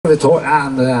Del2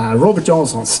 and Robert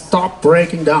Johnson, Stop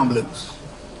Breaking Down Blues.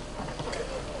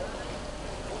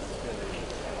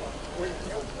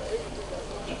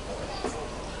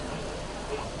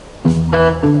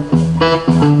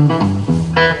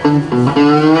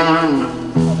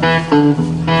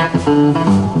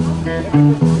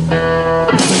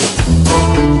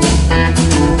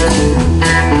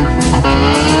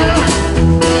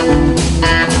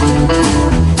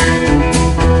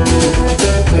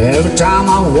 Every time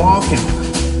I'm walking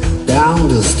down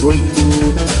the street,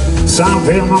 some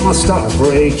people mama start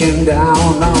breaking down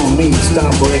on me.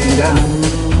 Stop breaking down.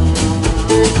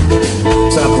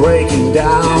 Stop breaking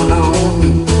down on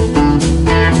me.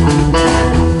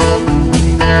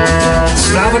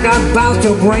 Stop, I got about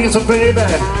to bring some baby,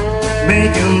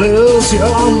 make you lose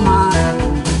your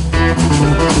mind.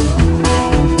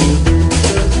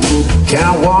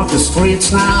 Can't walk the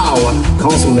streets now,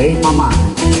 consolate my mind.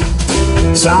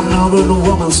 Some little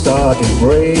woman started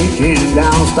breaking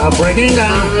down. Stop breaking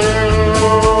down.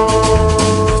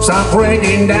 Stop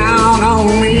breaking down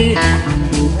on me.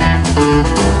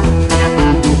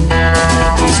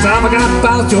 Stop, I got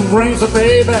about to bring some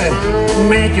baby,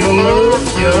 make you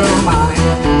lose your mind.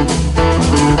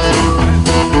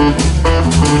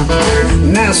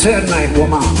 Now said night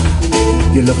woman,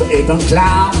 you look an even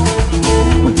clown.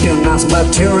 But you're not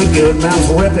about tearing good man's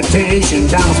reputation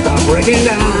down. Stop breaking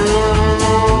down.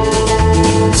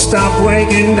 Stop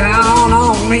breaking down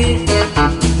on me.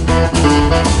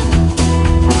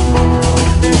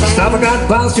 Stop, I got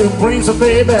about to bring some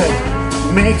baby,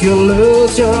 make you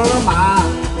lose your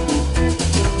mind.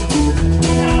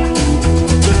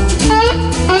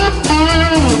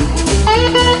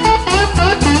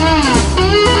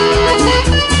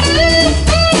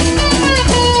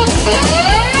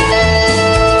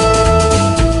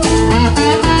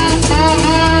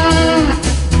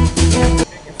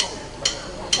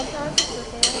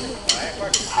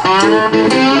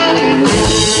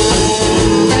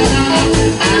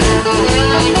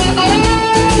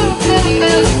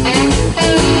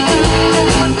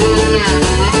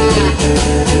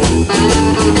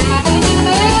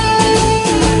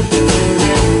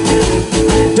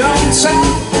 Don't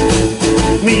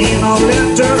send me no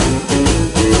letter,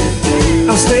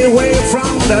 I'll stay away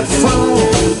from that phone.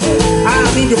 I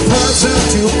need a person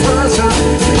to person,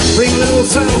 bring little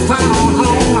cell phone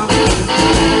home.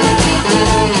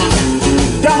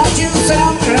 Don't you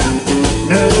send me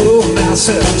no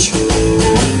message,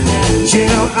 you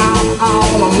know I'm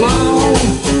all alone.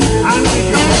 I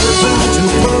need a person to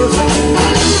person,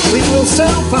 bring little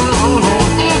cell phone home.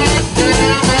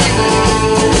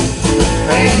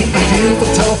 Hey, you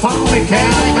can telephone me,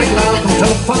 can't make love from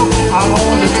telephone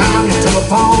all the time. You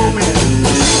telephone me,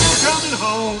 coming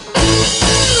home.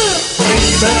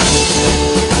 Baby,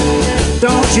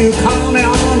 don't you call me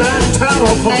on that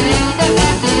telephone.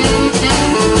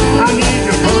 I need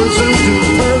your person to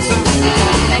person,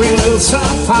 bring a little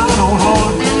cell phone on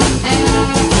horn.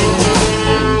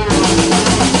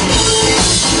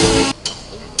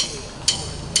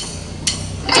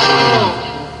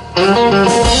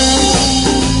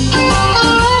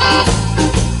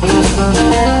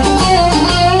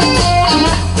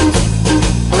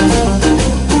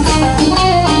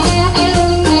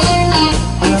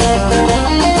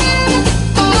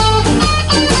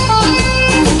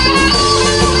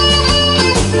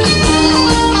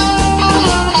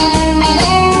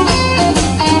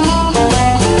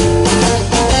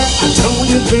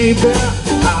 Baby,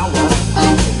 I want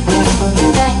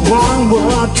one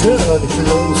word to the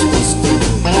closest.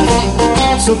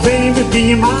 So baby,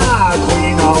 be my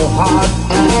queen of heart.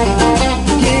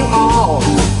 Give all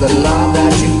the love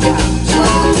that you got.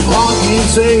 Won't you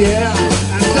say yeah,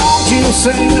 and don't you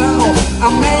say no.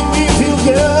 I'll make me feel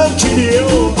good to you.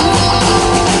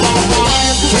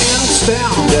 Can't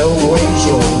stand the way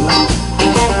you love.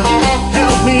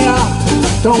 Help me up,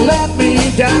 don't let me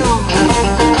down.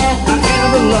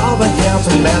 Love, I have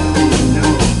to let me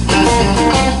know.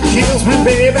 Kiss me,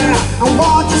 baby, I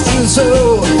want you to so.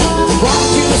 Won't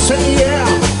you say yeah,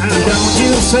 and don't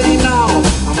you say no.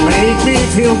 Make me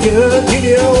feel good to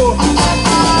you. I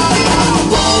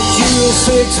wrote you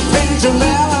 6 pages of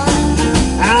letter,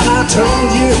 and I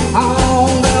told you all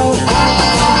those.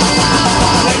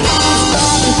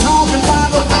 Started talking about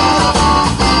the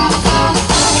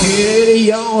kitty,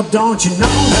 y'all, don't you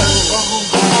know that's wrong?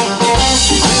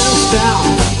 Down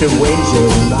the ways you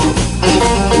love.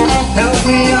 Help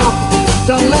me up,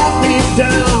 don't let me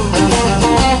down.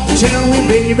 Tell me,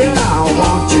 baby, I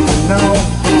want you to know.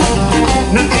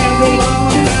 Now every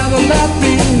love never let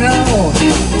me know.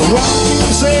 Won't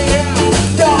you say yeah,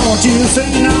 don't you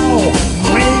say no.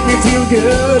 Make me feel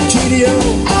good to you.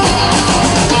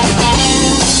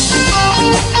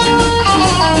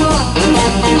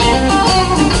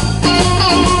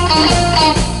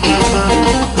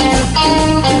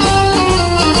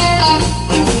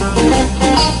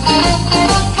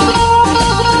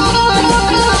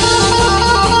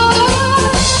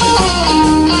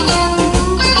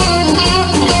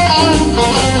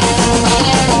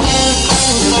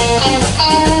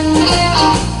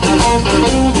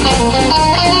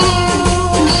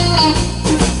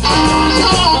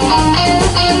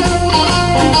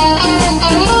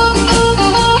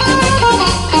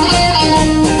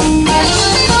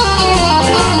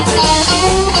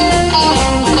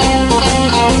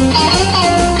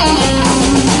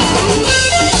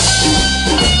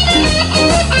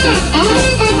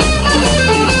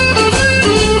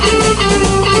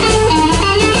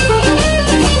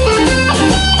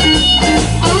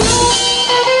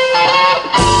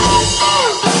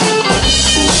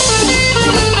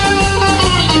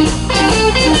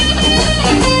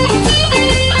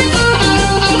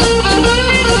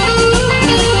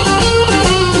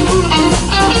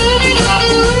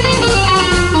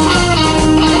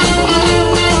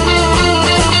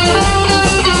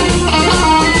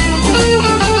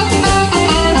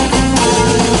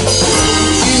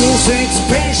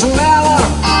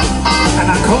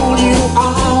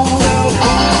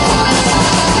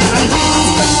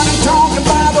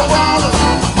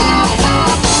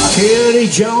 Kitty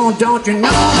Joe, don't you know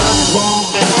that's wrong?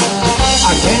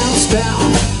 I can't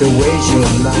stand the way you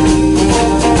lie.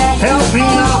 Help me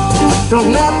up,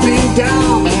 don't let me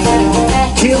down.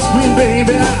 Kiss me,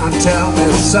 baby, and tell me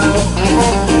so.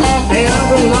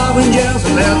 Every loving, just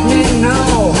let me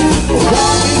know.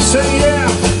 Why you say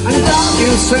yeah, and don't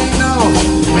you say no?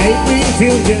 Make me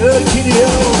feel good,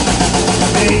 Kitty-O.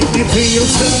 Make me feel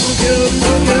so good,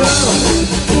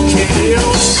 Kitty-O.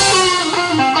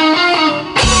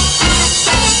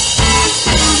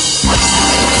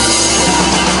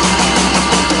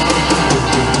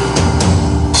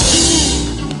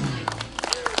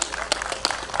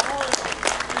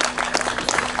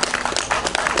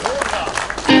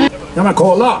 Ja men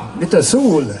kolla, lite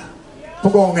sol på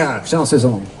gång här, känns det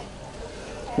som.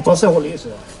 Hoppas det håller i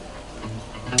sig.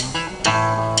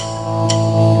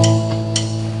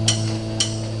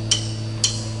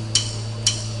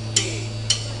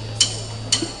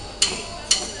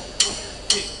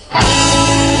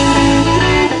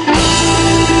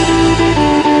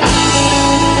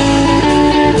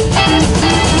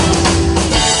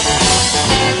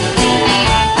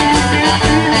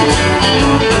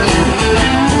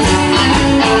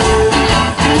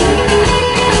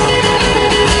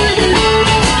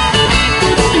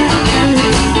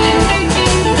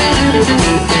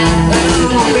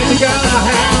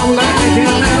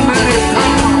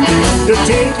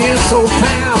 Take it so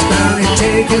fast and it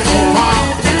take it so far.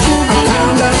 I'm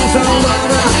calm down so low,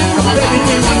 I'm begging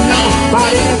you to know.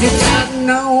 But if you got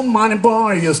no money,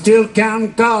 boy, you still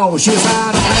can't go. She's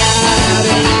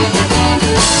automatic.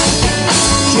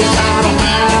 She's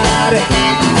automatic.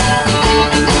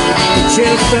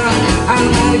 She's the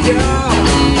automatic girl,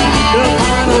 the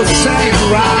final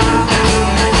saying right.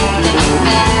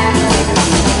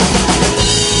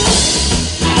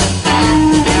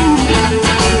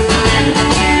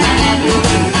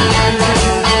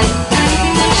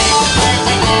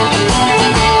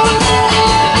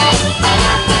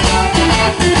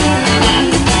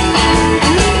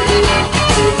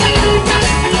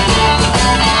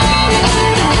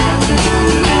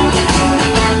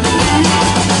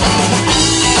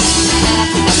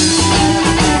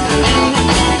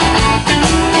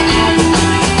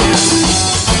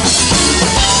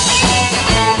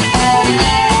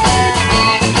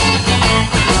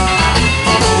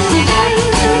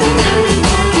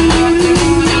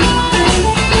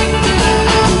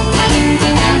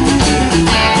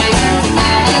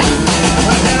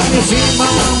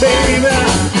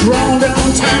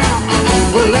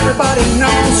 Everybody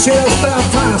knows she's the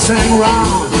passing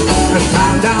round. And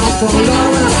time down for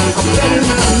love, I'm getting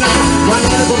it now.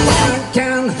 Whenever I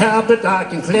can't help it, I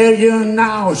can clear you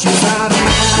now. She's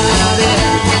automatic.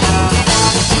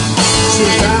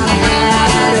 She's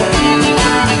automatic.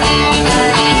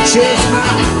 She's my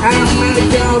automatic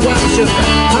girl, but she's the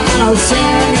final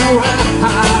singing around.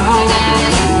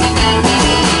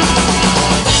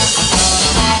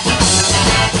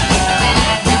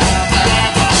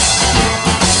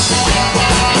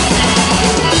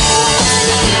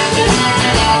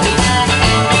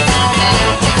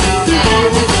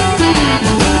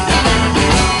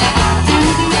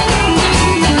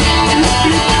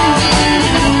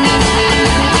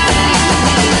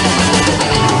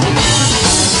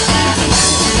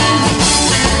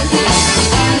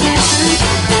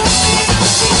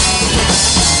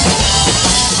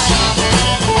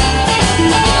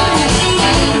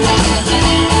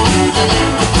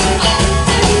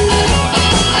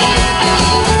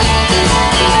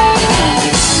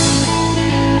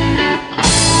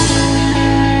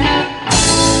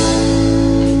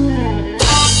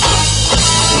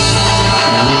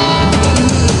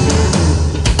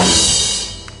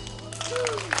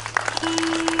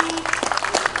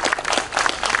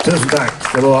 Tusen tack,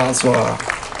 det var alltså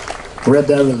Red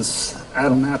Devils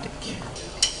Automatic.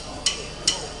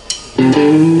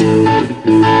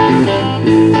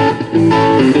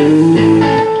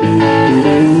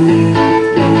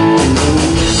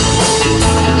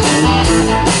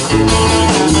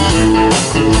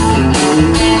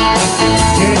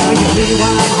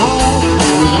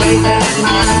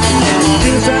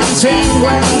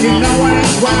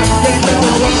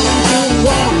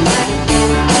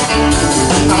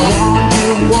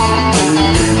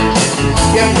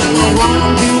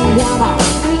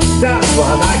 That's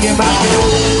what I get back to.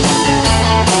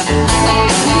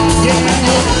 Yeah,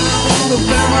 you're the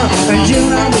glamour and you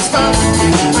know the stuff.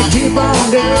 I keep on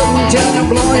doing till you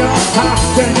blow your top.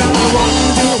 Then you're the one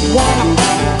you want.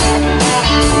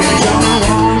 Yeah, you're the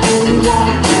one you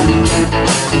want.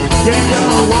 Yeah, you're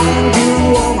the one you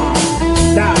want.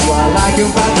 That's what I like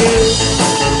about you.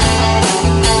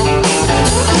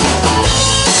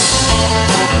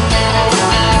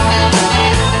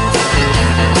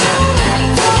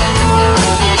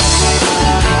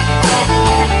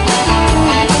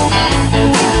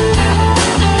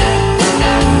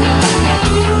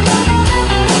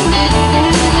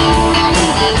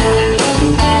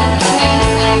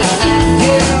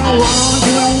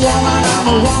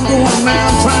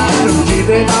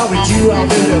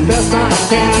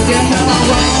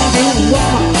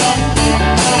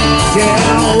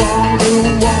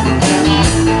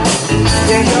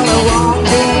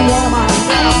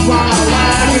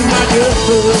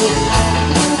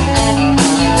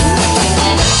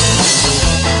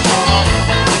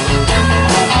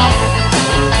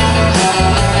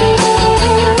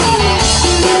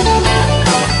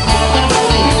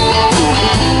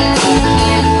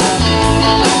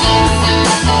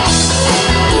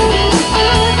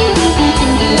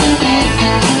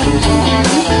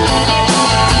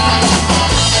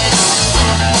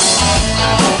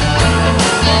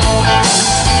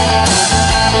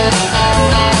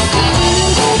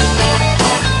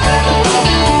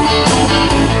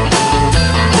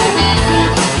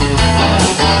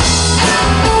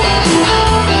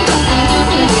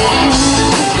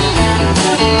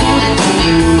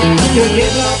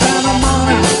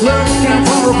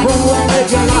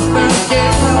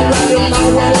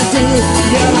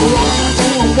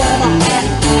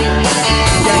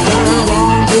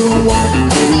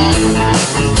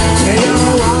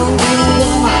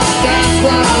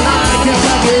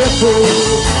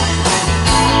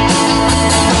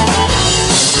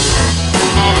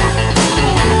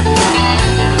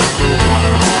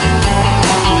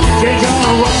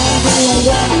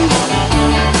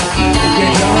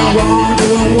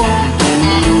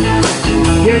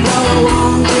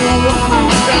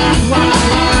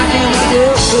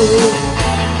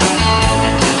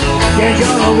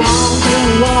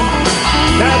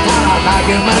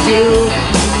 you.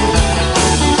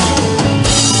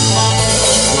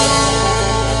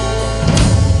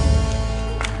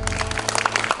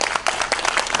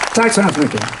 Tack så hemskt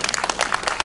mycket.